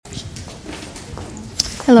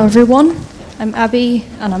Hello everyone, I'm Abby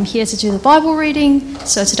and I'm here to do the Bible reading.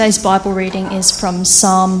 So today's Bible reading is from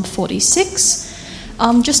Psalm 46.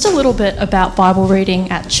 Just a little bit about Bible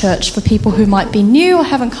reading at church for people who might be new or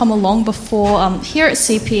haven't come along before. Here at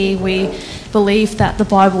CPE we believe that the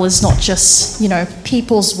Bible is not just,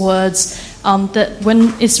 people's words, that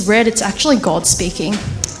when it's read it's actually God speaking.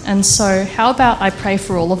 And so how about I pray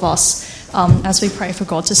for all of us as we pray for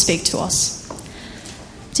God to speak to us.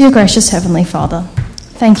 Dear gracious Heavenly Father,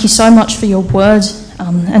 thank you so much for your word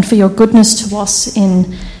and for your goodness to us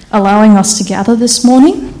in allowing us to gather this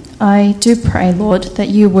morning. I do pray, Lord, that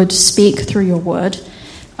you would speak through your word.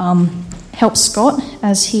 Help Scott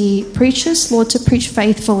as he preaches, Lord, to preach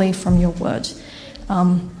faithfully from your word.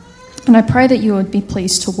 And I pray that you would be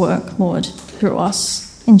pleased to work, Lord, through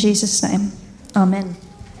us. In Jesus' name, amen.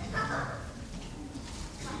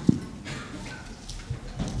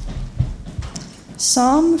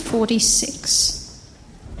 Psalm 46.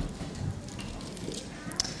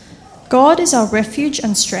 God is our refuge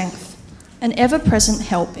and strength, an ever-present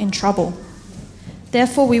help in trouble.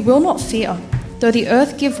 Therefore we will not fear, though the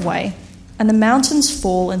earth give way, and the mountains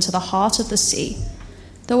fall into the heart of the sea,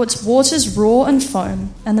 though its waters roar and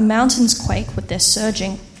foam, and the mountains quake with their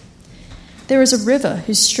surging. There is a river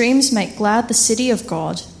whose streams make glad the city of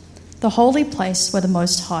God, the holy place where the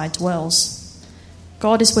Most High dwells.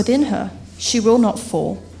 God is within her. She will not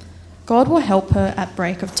fall. God will help her at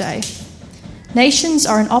break of day. Nations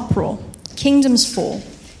are in uproar. Kingdoms fall.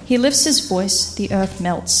 He lifts his voice. The earth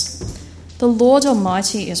melts. The Lord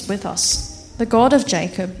Almighty is with us. The God of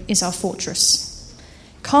Jacob is our fortress.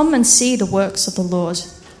 Come and see the works of the Lord,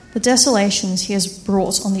 the desolations he has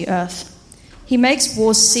brought on the earth. He makes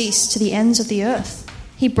wars cease to the ends of the earth.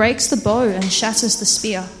 He breaks the bow and shatters the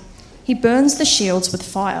spear. He burns the shields with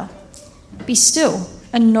fire. Be still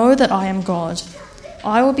and know that I am God.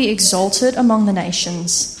 I will be exalted among the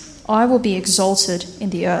nations. I will be exalted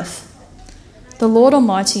in the earth. The Lord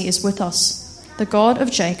Almighty is with us. The God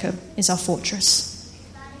of Jacob is our fortress.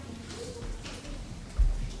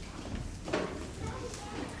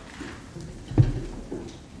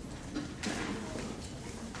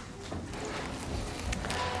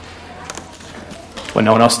 When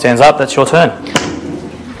no one else stands up, that's your turn.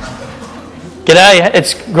 G'day,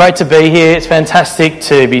 it's great to be here. It's fantastic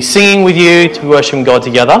to be singing with you, to be worshiping God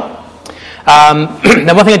together.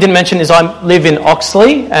 Now, one thing I didn't mention is I live in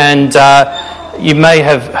Oxley, and you may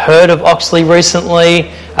have heard of Oxley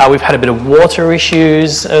recently. We've had a bit of water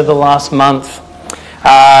issues over the last month.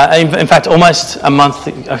 In fact, almost a month,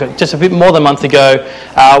 just a bit more than a month ago,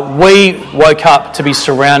 we woke up to be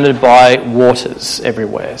surrounded by waters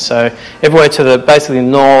everywhere. So everywhere to the basically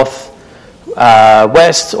north,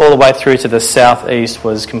 west, all the way through to the southeast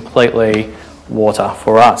was completely water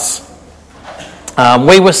for us.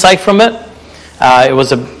 We were safe from it. It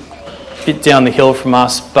was a bit down the hill from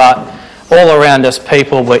us, but all around us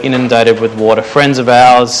people were inundated with water. Friends of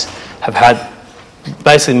ours have had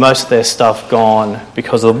basically most of their stuff gone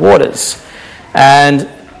because of the waters. And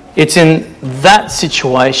it's in that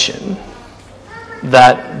situation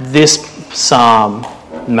that this psalm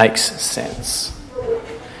makes sense.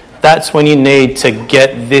 That's when you need to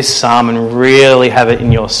get this psalm and really have it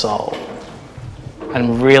in your soul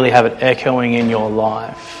and really have it echoing in your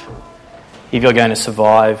life if you're going to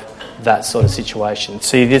survive that sort of situation.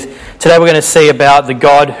 See, today we're going to see about the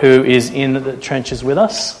God who is in the trenches with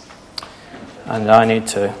us. And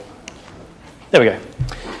there we go.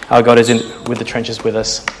 Our God is with the trenches with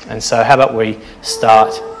us. And so how about we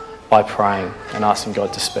start by praying and asking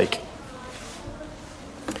God to speak.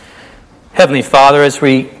 Heavenly Father, as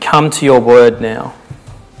we come to your word now,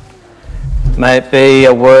 may it be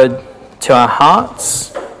a word to our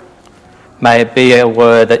hearts. May it be a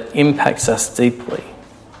word that impacts us deeply.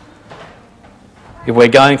 If we're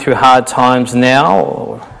going through hard times now,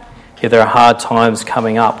 or if there are hard times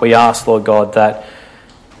coming up, we ask, Lord God, that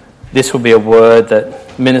this will be a word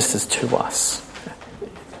that ministers to us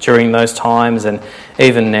during those times and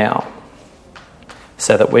even now,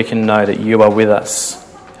 so that we can know that you are with us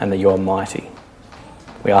and that you are mighty.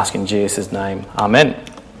 We ask in Jesus' name. Amen.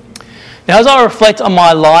 Now, as I reflect on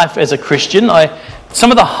my life as a Christian, some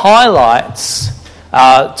of the highlights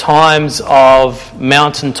are times of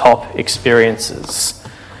mountaintop experiences.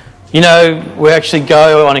 We actually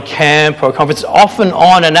go on a camp or a conference, often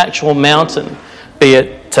on an actual mountain, be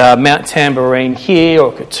it Mount Tamborine here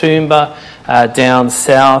or Katoomba down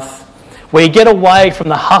south, where you get away from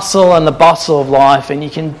the hustle and the bustle of life and you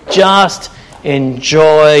can just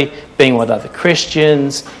enjoy being with other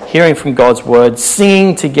Christians, hearing from God's word,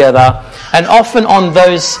 singing together. And often on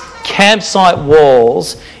those campsite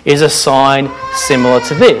walls is a sign similar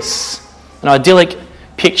to this. An idyllic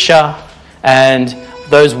picture and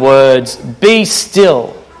those words, "Be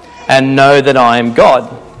still and know that I am God,"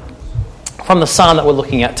 from the psalm that we're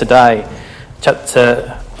looking at today,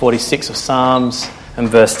 chapter 46 of Psalms and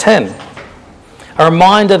verse 10. A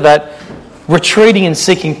reminder that retreating and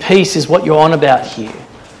seeking peace is what you're on about here.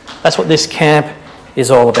 That's what this camp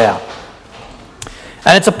is all about.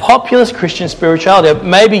 And it's a populist Christian spirituality.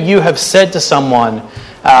 Maybe you have said to someone,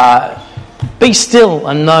 "Be still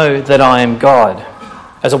and know that I am God,"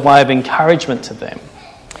 as a way of encouragement to them.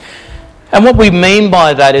 And what we mean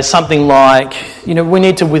by that is something like, we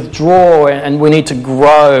need to withdraw and we need to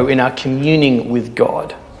grow in our communing with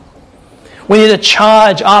God. We need to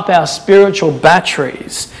charge up our spiritual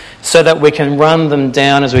batteries so that we can run them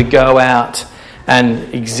down as we go out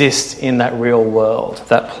and exist in that real world,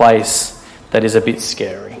 that place that is a bit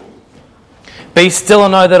scary. Be still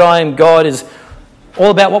and know that I am God is all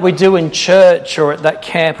about what we do in church or at that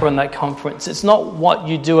camp or in that conference. It's not what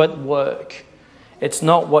you do at work. It's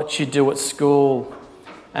not what you do at school.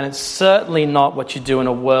 And it's certainly not what you do in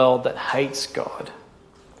a world that hates God.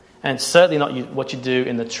 And it's certainly not what you do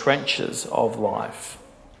in the trenches of life.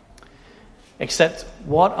 Except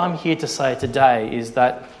what I'm here to say today is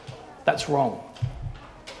that that's wrong.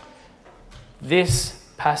 This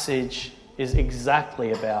passage is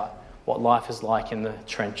exactly about what life is like in the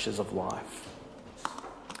trenches of life.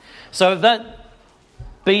 So that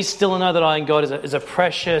 "be still and know that I am God" is a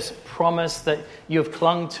precious promise that you have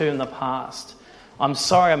clung to in the past. I'm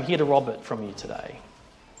sorry, I'm here to rob it from you today.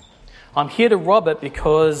 I'm here to rob it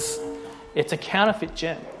because it's a counterfeit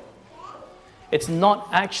gem. It's not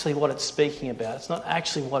actually what it's speaking about. It's not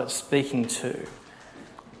actually what it's speaking to.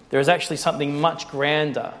 There is actually something much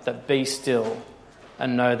grander that "be still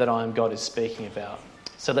and know that I am God" is speaking about.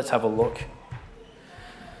 So let's have a look.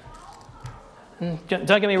 And don't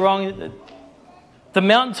get me wrong, the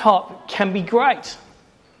mountaintop can be great.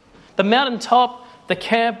 The mountaintop, the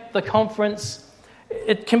camp, the conference,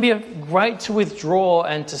 it can be great to withdraw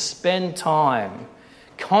and to spend time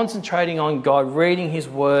concentrating on God, reading His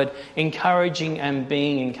Word, encouraging and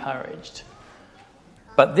being encouraged.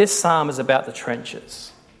 But this psalm is about the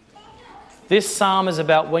trenches. This psalm is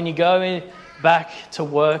about when you go back to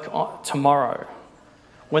work tomorrow,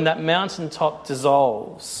 when that mountaintop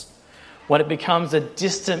dissolves, when it becomes a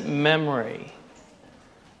distant memory.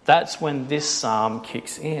 That's when this psalm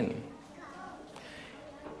kicks in.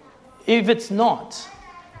 If it's not,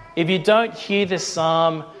 if you don't hear this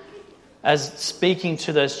psalm as speaking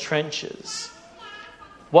to those trenches,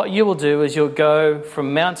 what you will do is you'll go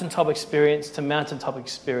from mountaintop experience to mountaintop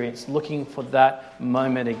experience looking for that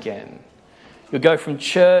moment again. You'll go from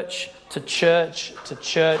church to church to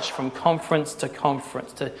church, from conference to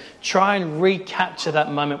conference, to try and recapture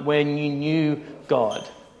that moment when you knew God.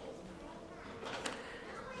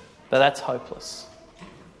 But that's hopeless.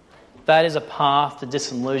 That is a path to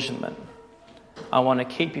disillusionment. I want to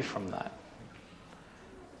keep you from that.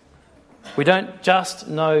 We don't just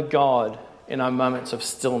know God in our moments of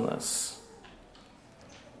stillness.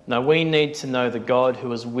 No, we need to know the God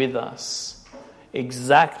who is with us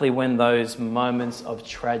exactly when those moments of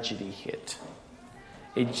tragedy hit.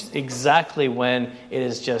 It's exactly when it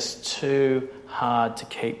is just too hard to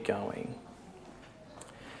keep going.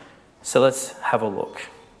 So let's have a look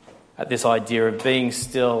at this idea of being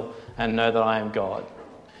still and know that I am God.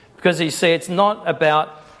 Because you see, it's not about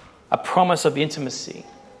a promise of intimacy.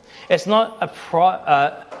 It's not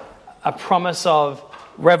a promise of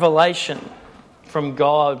revelation from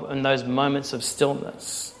God in those moments of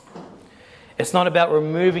stillness. It's not about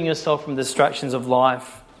removing yourself from the distractions of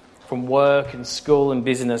life, from work and school and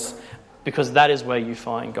business, because that is where you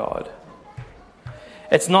find God.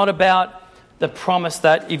 It's not about the promise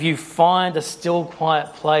that if you find a still,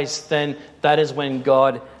 quiet place, then that is when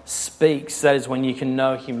God speaks. That is when you can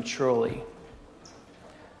know Him truly.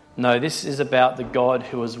 No, this is about the God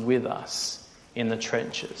who is with us in the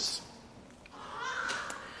trenches.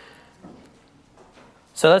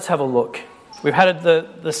 So let's have a look. We've had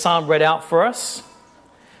the psalm read out for us.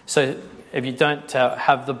 So if you don't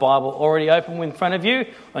have the Bible already open in front of you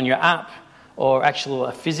on your app, or actually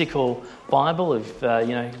a physical Bible, if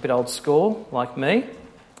a bit old school like me,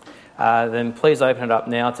 then please open it up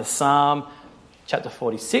now to Psalm chapter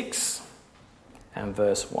 46 and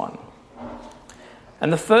verse 1.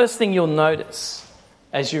 And the first thing you'll notice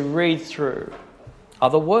as you read through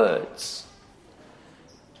are the words.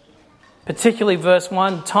 Particularly verse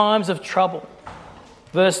 1, times of trouble.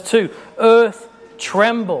 Verse 2, earth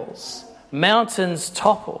trembles, mountains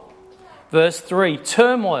topple. Verse 3,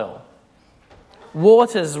 turmoil,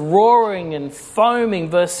 waters roaring and foaming.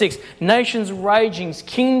 Verse 6, nations raging,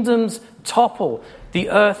 kingdoms topple, the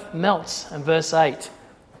earth melts. And verse 8,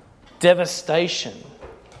 devastation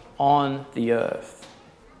on the earth.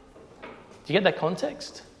 Do you get that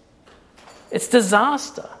context? It's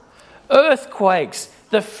disaster. Earthquakes,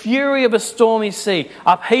 the fury of a stormy sea,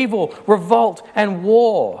 upheaval, revolt, and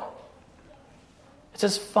war. It's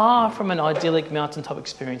as far from an idyllic mountaintop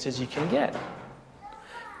experience as you can get.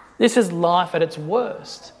 This is life at its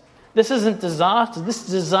worst. This isn't disaster. This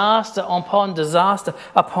is disaster upon disaster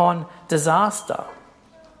upon disaster.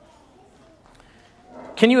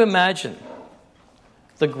 Can you imagine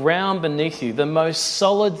the ground beneath you, the most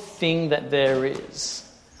solid thing that there is,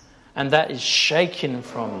 and that is shaken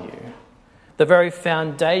from you? The very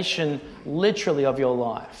foundation, literally, of your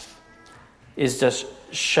life is just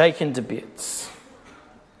shaken to bits.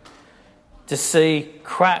 To see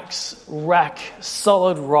cracks rack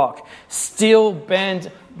solid rock, steel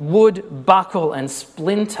bend, wood buckle and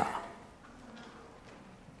splinter.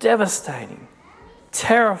 Devastating,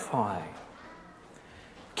 terrifying.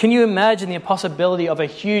 Can you imagine the possibility of a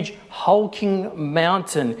huge hulking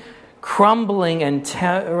mountain crumbling and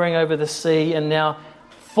towering over the sea and now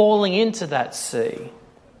falling into that sea?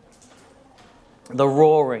 The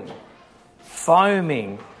roaring,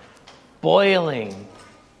 foaming, boiling,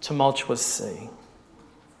 tumultuous sea.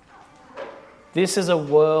 This is a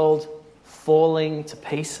world falling to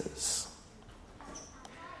pieces.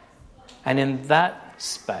 And in that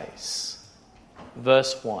space,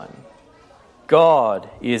 verse 1, God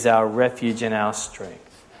is our refuge and our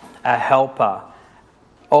strength, a helper,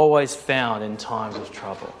 always found in times of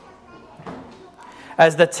trouble.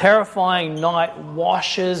 As the terrifying night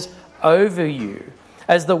washes over you,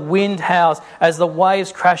 as the wind howls, as the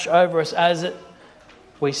waves crash over us,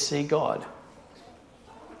 we see God.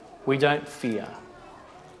 We don't fear.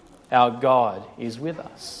 Our God is with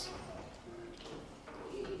us.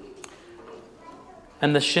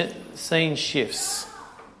 And the scene shifts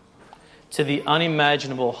to the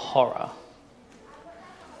unimaginable horror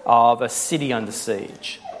of a city under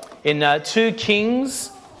siege. In 2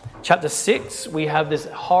 Kings chapter 6, we have this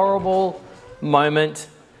horrible moment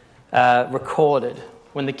recorded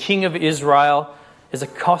when the king of Israel is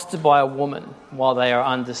accosted by a woman while they are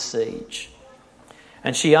under siege.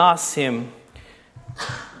 And she asks him,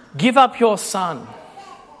 "Give up your son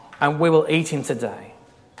and we will eat him today.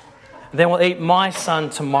 Then we'll eat my son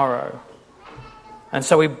tomorrow." And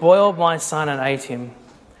so we boiled my son and ate him.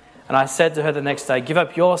 And I said to her the next day, "Give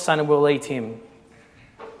up your son and we'll eat him."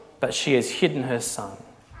 But she has hidden her son.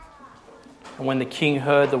 And when the king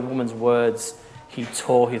heard the woman's words, he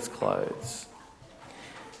tore his clothes.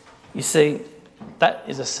 You see, that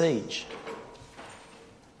is a siege.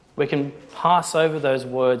 We can pass over those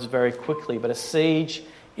words very quickly, but a siege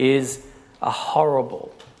is a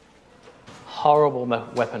horrible, horrible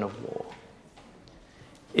weapon of war.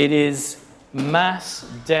 It is mass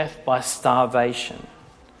death by starvation.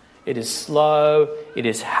 It is slow, it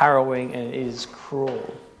is harrowing, and it is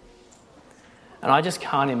cruel. And I just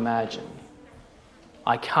can't imagine.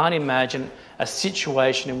 I can't imagine a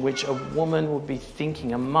situation in which a woman would be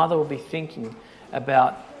thinking, a mother would be thinking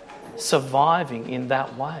about surviving in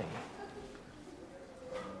that way.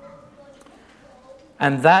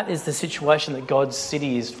 And that is the situation that God's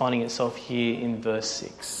city is finding itself here in verse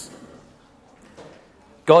 6.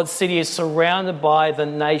 God's city is surrounded by the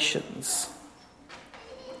nations.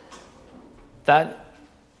 That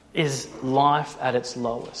is life at its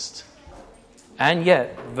lowest. And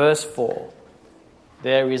yet, verse 4,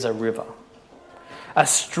 there is a river. A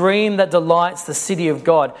stream that delights the city of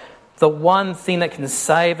God. The one thing that can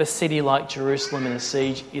save a city like Jerusalem in a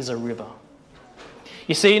siege is a river.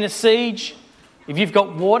 You see, in a siege, if you've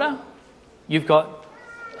got water, you've got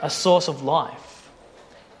a source of life.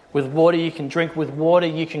 With water you can drink, with water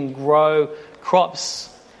you can grow crops.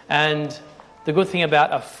 And the good thing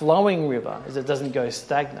about a flowing river is it doesn't go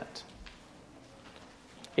stagnant.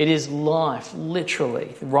 It is life,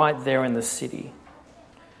 literally, right there in the city.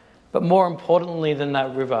 But more importantly than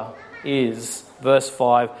that river is, verse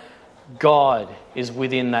 5, God is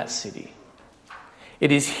within that city.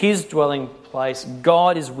 It is his dwelling place.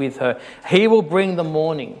 God is with her. He will bring the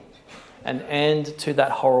morning, an end to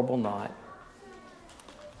that horrible night.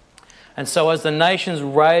 And so as the nations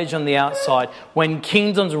rage on the outside, when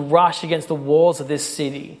kingdoms rush against the walls of this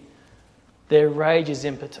city, their rage is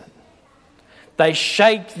impotent. They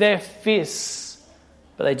shake their fists,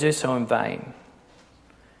 but they do so in vain.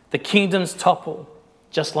 The kingdoms topple,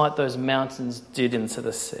 just like those mountains did into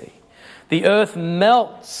the sea. The earth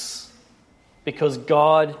melts because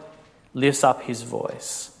God lifts up his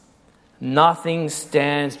voice. Nothing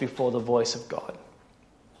stands before the voice of God.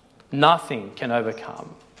 Nothing can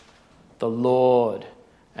overcome the Lord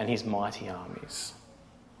and his mighty armies.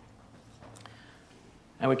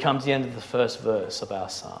 And we come to the end of the first verse of our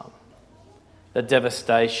psalm. The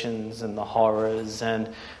devastations and the horrors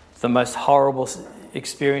and the most horrible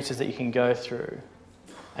experiences that you can go through.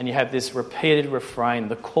 And you have this repeated refrain,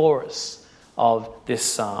 the chorus of this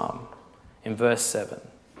psalm in verse 7.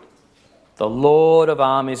 The Lord of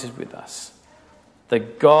armies is with us. The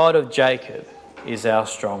God of Jacob is our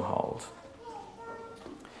stronghold.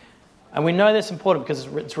 And we know that's important because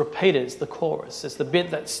it's repeated. It's the chorus. It's the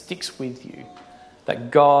bit that sticks with you.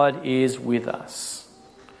 That God is with us.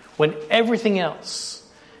 When everything else,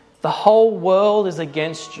 the whole world is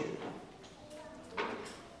against you,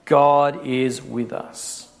 God is with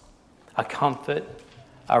us. A comfort,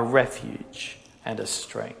 a refuge, and a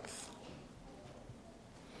strength.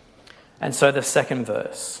 And so the second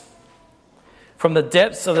verse. From the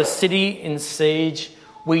depths of the city in siege,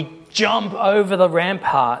 we jump over the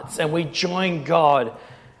ramparts and we join God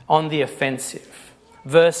on the offensive.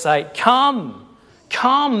 Verse 8,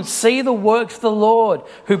 Come, see the works of the Lord,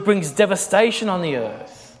 who brings devastation on the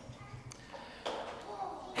earth.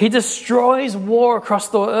 He destroys war across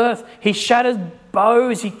the earth. He shatters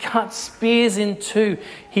bows. He cuts spears in two.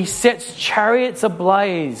 He sets chariots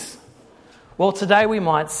ablaze. Well, today we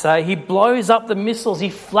might say he blows up the missiles. He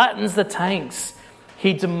flattens the tanks.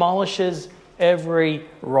 He demolishes every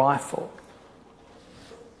rifle.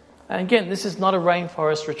 And again, this is not a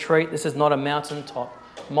rainforest retreat. This is not a mountaintop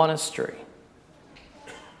monastery.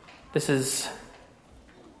 This is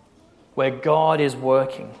where God is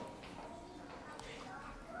working.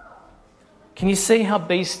 Can you see how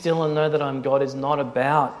be still and know that I'm God is not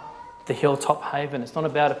about the hilltop haven? It's not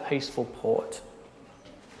about a peaceful port.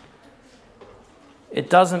 It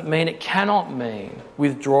cannot mean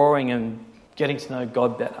withdrawing and getting to know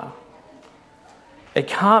God better. It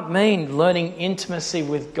can't mean learning intimacy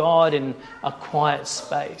with God in a quiet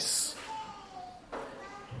space.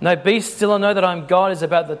 No, be still and know that I'm God is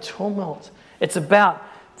about the tumult. It's about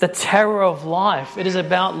the terror of life. It is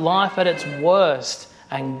about life at its worst,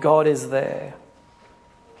 and God is there.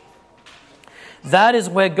 That is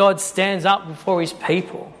where God stands up before his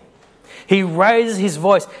people. He raises his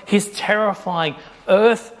voice, his terrifying,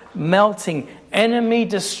 earth-melting,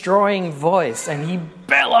 enemy-destroying voice, and he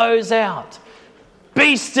bellows out,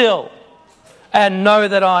 "Be still and know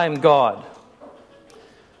that I am God."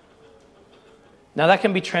 Now that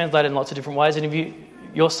can be translated in lots of different ways, and if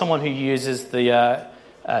you're someone who uses the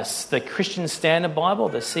Christian Standard Bible,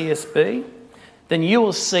 the CSB, then you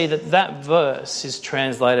will see that verse is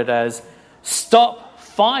translated as, "Stop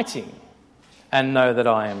fighting and know that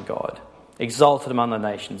I am God, exalted among the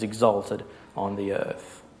nations, exalted on the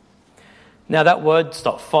earth." Now that word,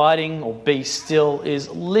 stop fighting or be still, is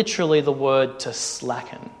literally the word to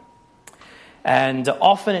slacken. And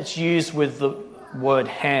often it's used with the word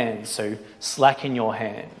hands, so slacken your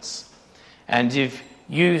hands. And if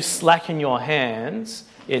you slacken your hands,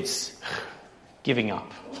 it's giving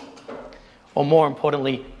up. Or more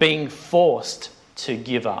importantly, being forced to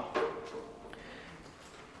give up.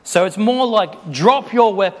 So it's more like drop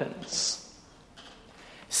your weapons.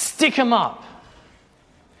 Stick them up.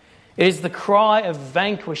 It is the cry of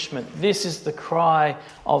vanquishment. This is the cry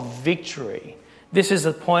of victory. This is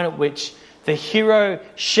the point at which the hero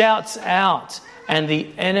shouts out and the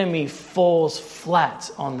enemy falls flat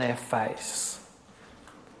on their face.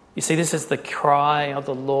 You see, this is the cry of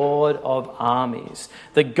the Lord of armies,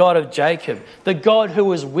 the God of Jacob, the God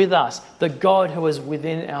who is with us, the God who is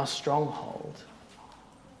within our stronghold,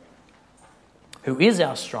 who is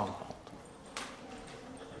our stronghold.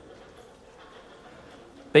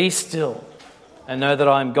 Be still and know that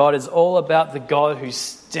I am God is all about the God who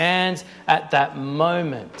stands at that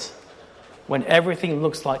moment when everything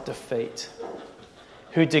looks like defeat,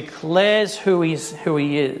 who declares who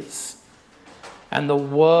he is, and the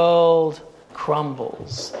world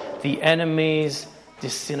crumbles, the enemies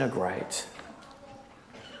disintegrate.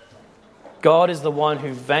 God is the one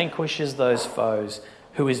who vanquishes those foes,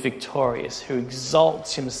 who is victorious, who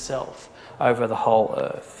exalts himself over the whole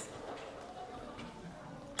earth.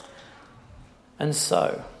 And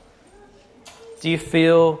so, do you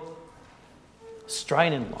feel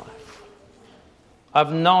strain in life? I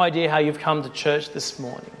have no idea how you've come to church this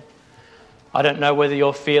morning. I don't know whether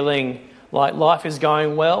you're feeling like life is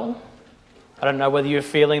going well. I don't know whether you're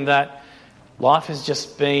feeling that life has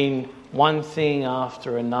just been one thing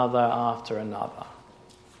after another,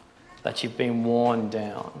 that you've been worn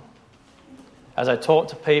down. As I talk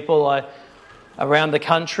to people around the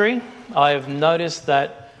country, I have noticed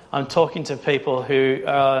that I'm talking to people who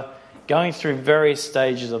are going through various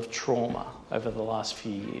stages of trauma over the last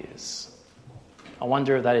few years. I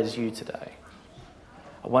wonder if that is you today.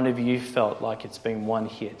 I wonder if you felt like it's been one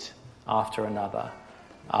hit after another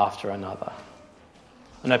after another.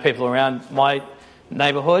 I know people around my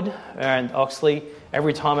neighbourhood, around Oxley,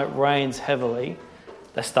 every time it rains heavily,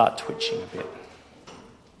 they start twitching a bit.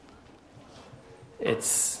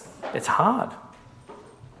 It's hard.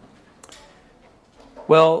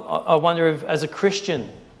 Well, I wonder if, as a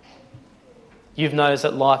Christian, you've noticed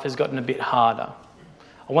that life has gotten a bit harder.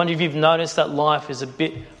 I wonder if you've noticed that life is a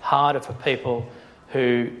bit harder for people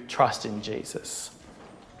who trust in Jesus.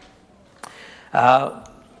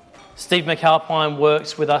 Steve McAlpine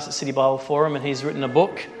works with us at City Bible Forum, and he's written a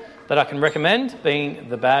book that I can recommend, being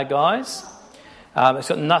The Bad Guys. It's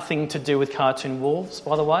got nothing to do with cartoon wolves,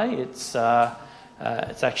 by the way. It's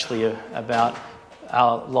actually about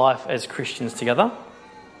our life as Christians together.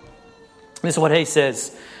 This is what he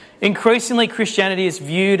says. Increasingly, Christianity is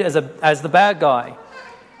viewed as the bad guy.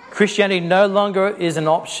 Christianity no longer is an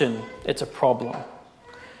option, it's a problem.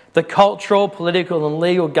 The cultural, political and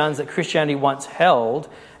legal guns that Christianity once held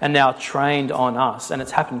are now trained on us, and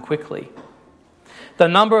it's happened quickly. The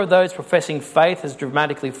number of those professing faith has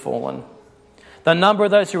dramatically fallen. The number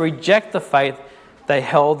of those who reject the faith they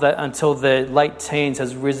held that until their late teens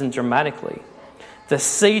has risen dramatically. The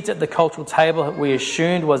seat at the cultural table that we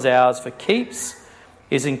assumed was ours for keeps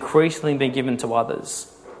is increasingly being given to others.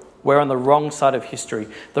 We're on the wrong side of history,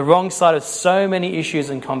 the wrong side of so many issues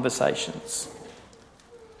and conversations.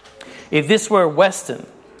 If this were a Western,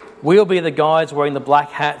 we'll be the guys wearing the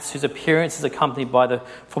black hats whose appearance is accompanied by the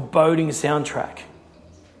foreboding soundtrack.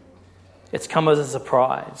 It's come as a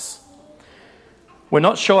surprise. We're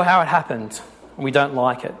not sure how it happened, and we don't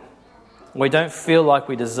like it. We don't feel like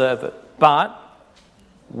we deserve it, but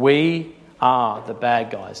we are the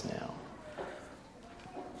bad guys now.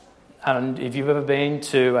 And if you've ever been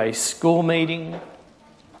to a school meeting,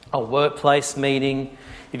 a workplace meeting,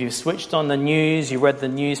 if you've switched on the news, you read the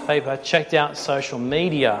newspaper, checked out social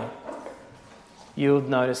media, you'll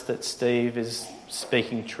notice that Steve is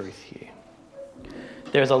speaking truth here.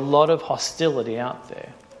 There's a lot of hostility out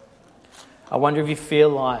there. I wonder if you feel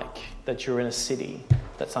like that you're in a city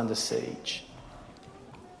that's under siege.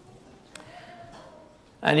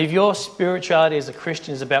 And if your spirituality as a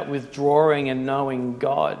Christian is about withdrawing and knowing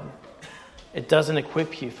God, it doesn't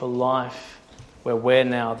equip you for life where we're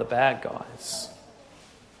now the bad guys.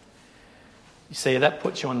 You see, that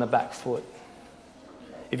puts you on the back foot.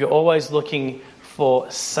 If you're always looking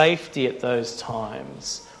for safety at those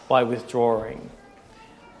times by withdrawing,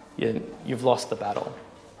 you've lost the battle.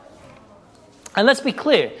 And let's be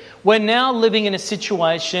clear, we're now living in a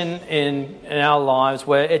situation in our lives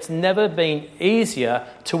where it's never been easier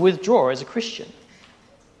to withdraw as a Christian,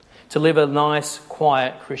 to live a nice,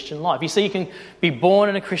 quiet Christian life. You see, you can be born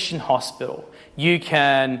in a Christian hospital. You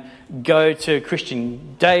can go to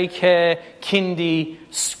Christian daycare, kindy,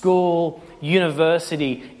 school,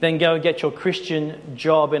 university, then go and get your Christian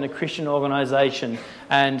job in a Christian organisation,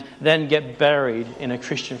 and then get buried in a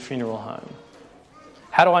Christian funeral home.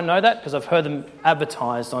 How do I know that? Because I've heard them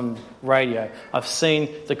advertised on radio. I've seen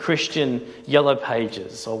the Christian yellow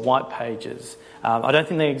pages or white pages. I don't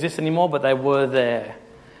think they exist anymore, but they were there.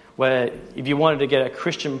 Where if you wanted to get a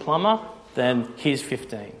Christian plumber, then here's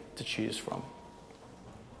 15 to choose from.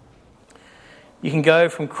 You can go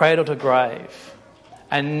from cradle to grave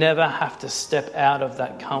and never have to step out of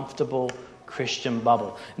that comfortable Christian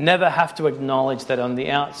bubble. Never have to acknowledge that on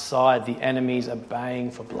the outside the enemies are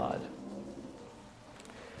baying for blood.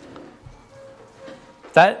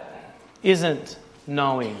 That isn't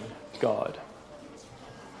knowing God.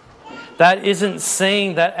 That isn't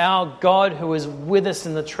seeing that our God who is with us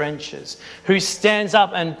in the trenches, who stands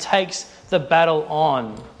up and takes the battle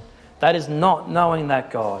on, that is not knowing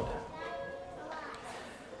that God.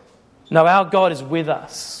 No, our God is with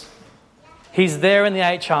us. He's there in the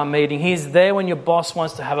HR meeting. He's there when your boss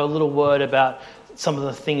wants to have a little word about some of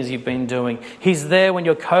the things you've been doing. He's there when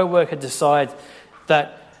your co-worker decides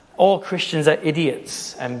that all Christians are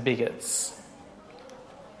idiots and bigots.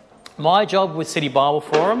 My job with City Bible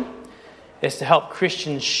Forum is to help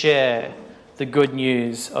Christians share the good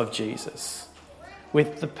news of Jesus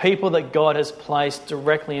with the people that God has placed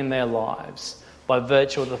directly in their lives by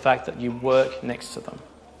virtue of the fact that you work next to them.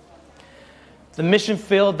 The mission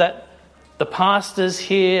field that the pastors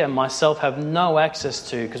here and myself have no access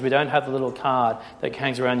to because we don't have the little card that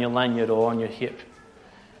hangs around your lanyard or on your hip.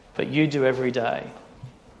 But you do every day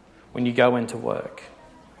when you go into work.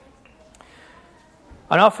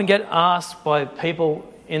 I often get asked by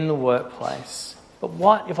people in the workplace, but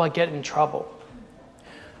what if I get in trouble?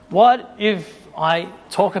 What if I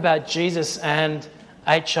talk about Jesus and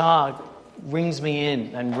HR rings me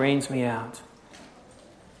in and reams me out?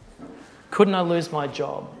 Couldn't I lose my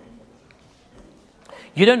job?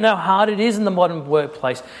 You don't know how hard it is in the modern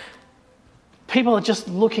workplace. People are just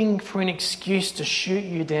looking for an excuse to shoot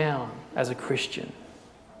you down as a Christian.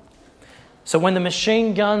 So when the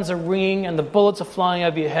machine guns are ringing and the bullets are flying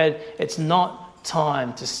over your head, it's not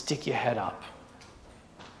time to stick your head up.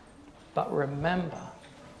 But remember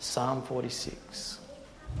Psalm 46.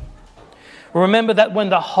 Remember that when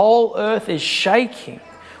the whole earth is shaking,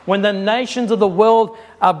 when the nations of the world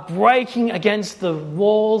are breaking against the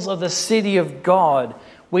walls of the city of God,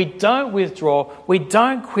 we don't withdraw, we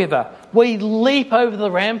don't quiver, we leap over the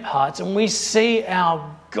ramparts and we see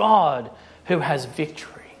our God who has victory.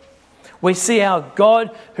 We see our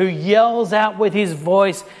God who yells out with his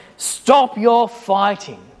voice, "Stop your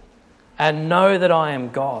fighting and know that I am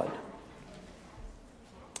God."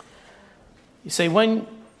 You see, when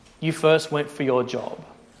you first went for your job,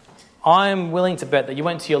 I am willing to bet that you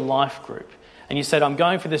went to your life group and you said, "I'm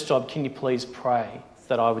going for this job, can you please pray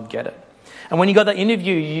that I would get it?" And when you got that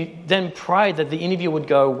interview, you then prayed that the interview would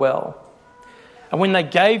go well. And when they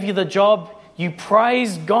gave you the job, you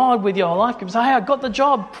praised God with your life group. Say, "Hey, I got the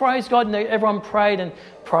job, praise God." And everyone prayed and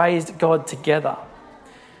praised God together.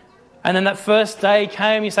 And then that first day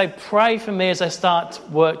came, you say, "Pray for me as I start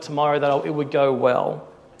work tomorrow that it would go well."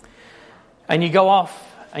 And you go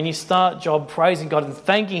off and you start job praising God and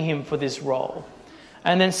thanking him for this role.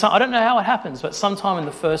 And then I don't know how it happens, but sometime in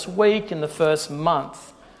the first week, in the first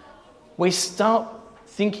month, we start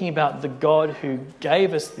thinking about the God who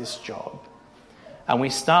gave us this job. And we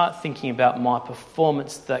start thinking about my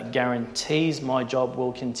performance that guarantees my job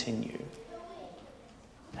will continue.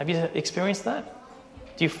 Have you experienced that?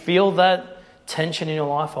 Do you feel that tension in your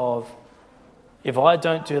life of, if I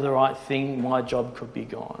don't do the right thing, my job could be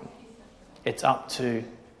gone? It's up to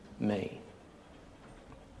me.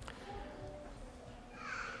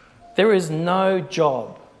 There is no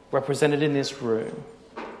job represented in this room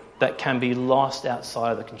that can be lost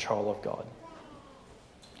outside of the control of God.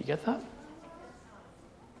 Do you get that?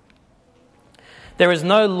 There is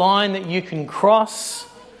no line that you can cross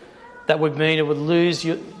that would mean it would lose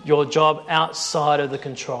your job outside of the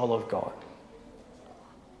control of God.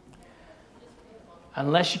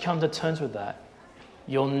 Unless you come to terms with that,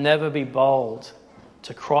 you'll never be bold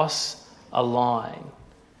to cross a line,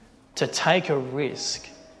 to take a risk,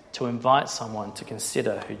 to invite someone to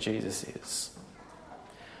consider who Jesus is.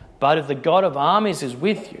 But if the God of armies is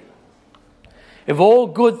with you, if all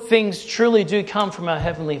good things truly do come from our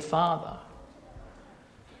Heavenly Father,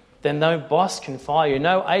 then no boss can fire you,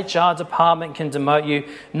 no HR department can demote you,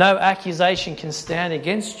 no accusation can stand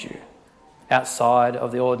against you outside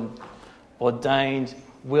of the ordained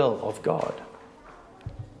will of God.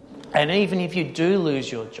 And even if you do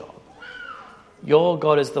lose your job, your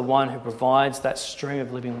God is the one who provides that stream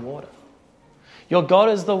of living water. Your God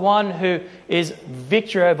is the one who is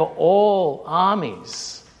victor over all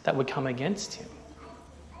armies that would come against him.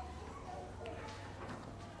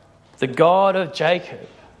 The God of Jacob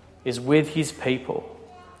is with his people.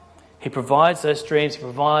 He provides those streams, he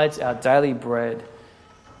provides our daily bread.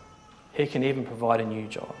 He can even provide a new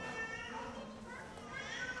job.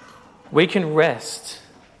 We can rest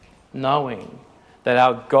knowing that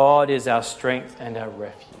our God is our strength and our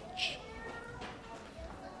refuge.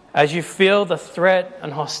 As you feel the threat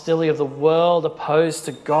and hostility of the world opposed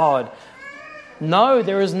to God, know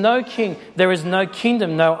there is no king, there is no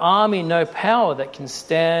kingdom, no army, no power that can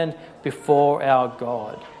stand before our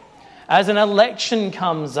God. As an election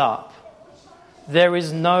comes up, there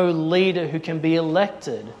is no leader who can be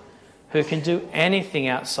elected who can do anything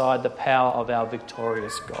outside the power of our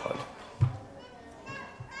victorious God.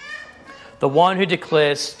 The one who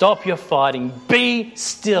declares, "Stop your fighting, be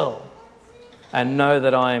still, and know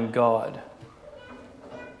that I am God."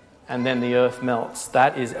 And then the earth melts.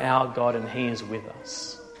 That is our God, and he is with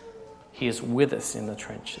us. He is with us in the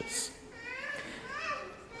trenches.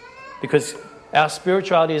 Because our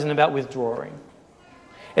spirituality isn't about withdrawing.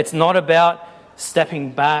 It's not about stepping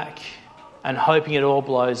back and hoping it all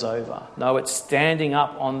blows over. No, it's standing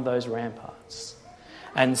up on those ramparts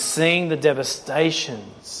and seeing the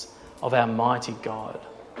devastations of our mighty God,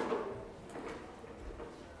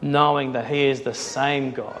 knowing that he is the same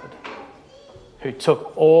God who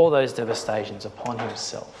took all those devastations upon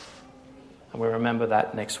himself. And we remember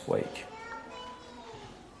that next week.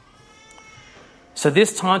 So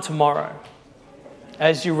this time tomorrow,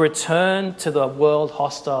 as you return to the world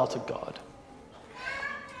hostile to God,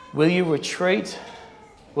 will you retreat?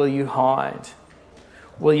 Will you hide?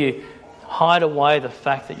 Will you hide away the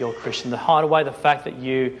fact that you're a Christian, hide away the fact that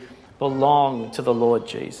you belong to the Lord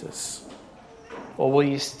Jesus? Or will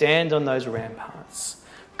you stand on those ramparts,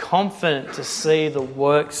 confident to see the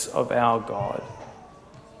works of our God?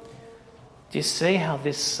 Do you see how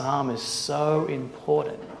this psalm is so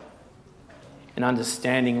important in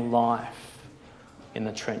understanding life in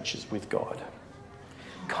the trenches with God?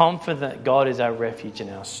 Confident that God is our refuge and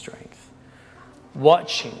our strength.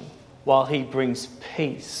 Watching while he brings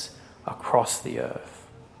peace across the earth.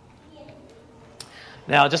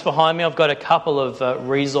 Now, just behind me, I've got a couple of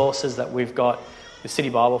resources that we've got with City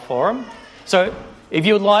Bible Forum. So if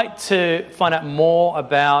you would like to find out more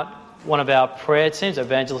about one of our prayer teams,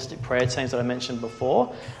 evangelistic prayer teams that I mentioned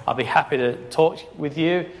before, I'll be happy to talk with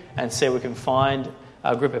you and see if we can find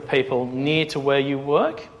a group of people near to where you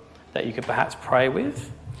work that you could perhaps pray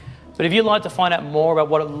with. But if you'd like to find out more about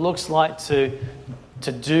what it looks like to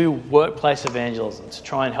do workplace evangelism, to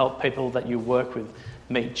try and help people that you work with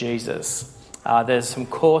meet Jesus, there's some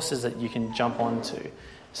courses that you can jump onto.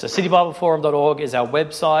 So citybibleforum.org is our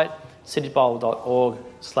website,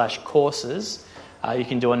 citybible.org/courses. You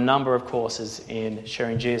can do a number of courses in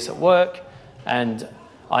sharing Jesus at work and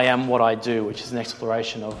I Am What I Do, which is an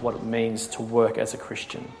exploration of what it means to work as a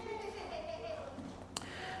Christian.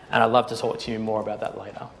 And I'd love to talk to you more about that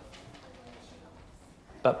later.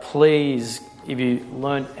 But please, if you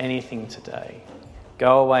learned anything today,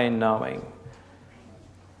 go away knowing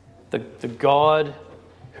the God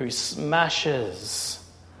who smashes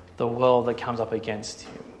the world that comes up against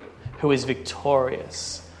him, who is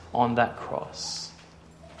victorious on that cross,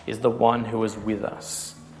 is the one who is with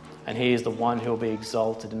us. And he is the one who will be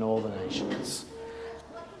exalted in all the nations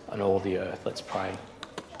and all the earth. Let's pray.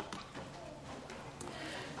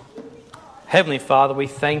 Heavenly Father, we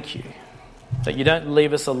thank you that you don't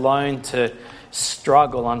leave us alone to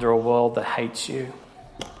struggle under a world that hates you.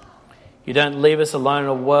 You don't leave us alone in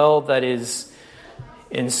a world that is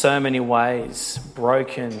in so many ways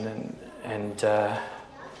broken and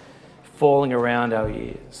falling around our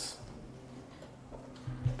ears.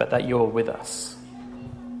 But that you're with us.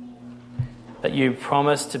 That you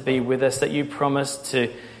promise to be with us. That you promise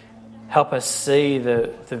to help us see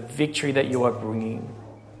the victory that you are bringing.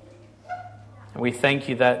 And we thank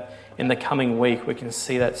you that in the coming week we can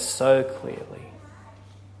see that so clearly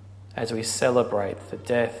as we celebrate the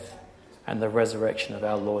death and the resurrection of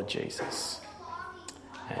our Lord Jesus.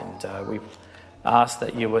 And we ask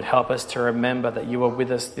that you would help us to remember that you are with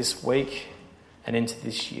us this week and into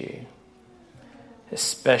this year,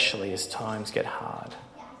 especially as times get hard.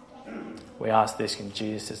 We ask this in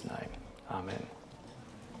Jesus' name. Amen.